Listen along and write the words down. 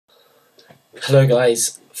Hello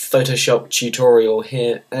guys, Photoshop tutorial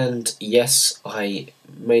here, and yes, I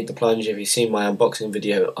made the plunge. If you've seen my unboxing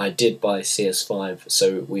video, I did buy CS5,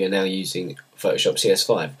 so we are now using Photoshop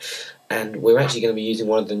CS5, and we're actually going to be using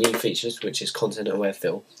one of the new features, which is Content Aware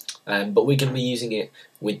Fill, but we're going to be using it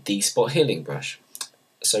with the spot healing brush.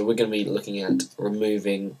 So we're going to be looking at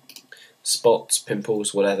removing spots,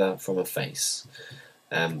 pimples, whatever from a face.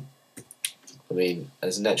 I mean,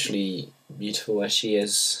 as naturally beautiful as she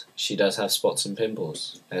is, she does have spots and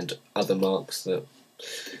pimples and other marks that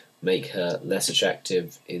make her less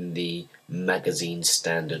attractive in the magazine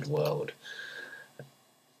standard world,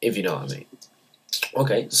 if you know what I mean.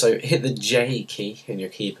 Okay, so hit the J key in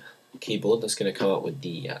your keyboard. That's going to come up with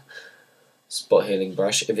the spot healing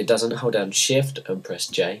brush. If it doesn't, hold down Shift and press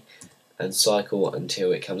J and cycle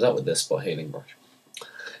until it comes up with the spot healing brush.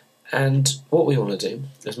 And what we want to do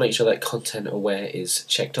is make sure that content aware is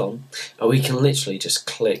checked on, and we can literally just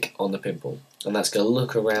click on the pimple, and that's going to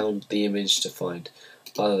look around the image to find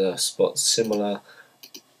other spots similar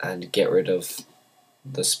and get rid of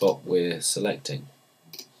the spot we're selecting.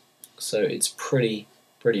 So it's pretty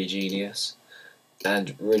genius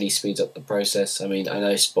and really speeds up the process. I mean, I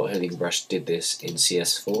know Spot Healing Brush did this in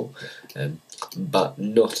CS4, but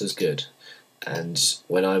not as good. And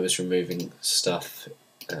when I was removing stuff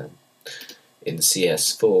in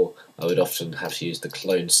CS4, I would often have to use the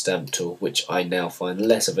clone stamp tool, which I now find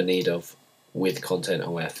less of a need of with Content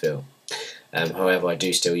Aware Fill. However, I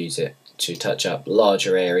do still use it to touch up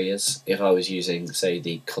larger areas. If I was using, say,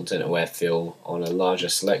 the Content Aware Fill on a larger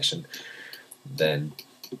selection, then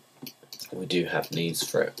we do have needs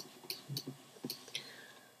for it.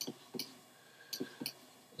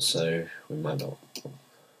 So we might not.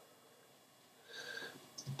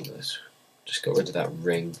 Let's just got rid of that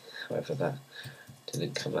ring, however that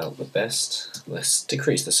didn't come out the best. Let's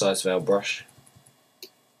decrease the size of our brush.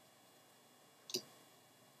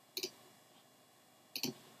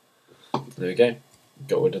 There we go.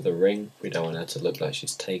 Got rid of the ring. We don't want her to look like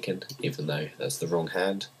she's taken, even though that's the wrong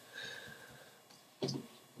hand.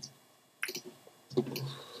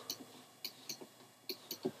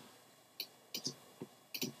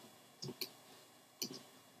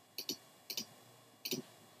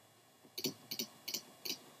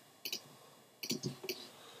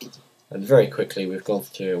 And very quickly we've gone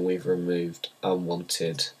through and we've removed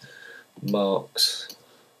unwanted marks,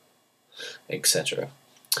 etc.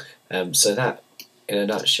 So that, in a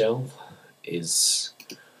nutshell, is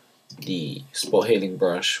the spot healing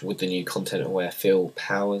brush with the new Content Aware Fill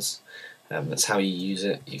powers. That's how you use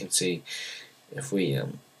it. You can see if we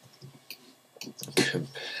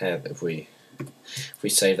compare, if we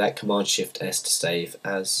save that, Command Shift S to save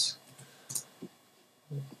as.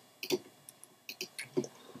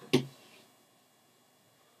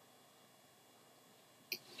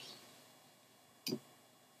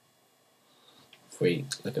 If we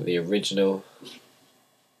look at the original,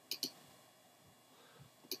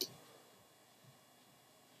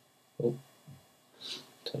 oh,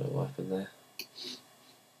 don't know what happened there.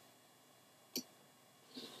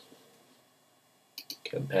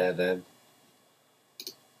 Compare them.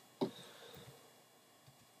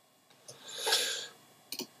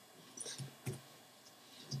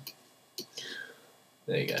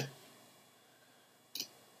 There you go.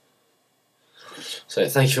 So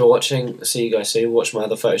thank you for watching. See you guys soon. Watch my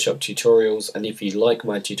other Photoshop tutorials, and if you like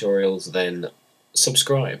my tutorials, then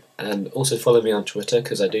subscribe, and also follow me on Twitter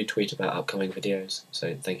because I do tweet about upcoming videos.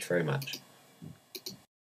 So thank you very much.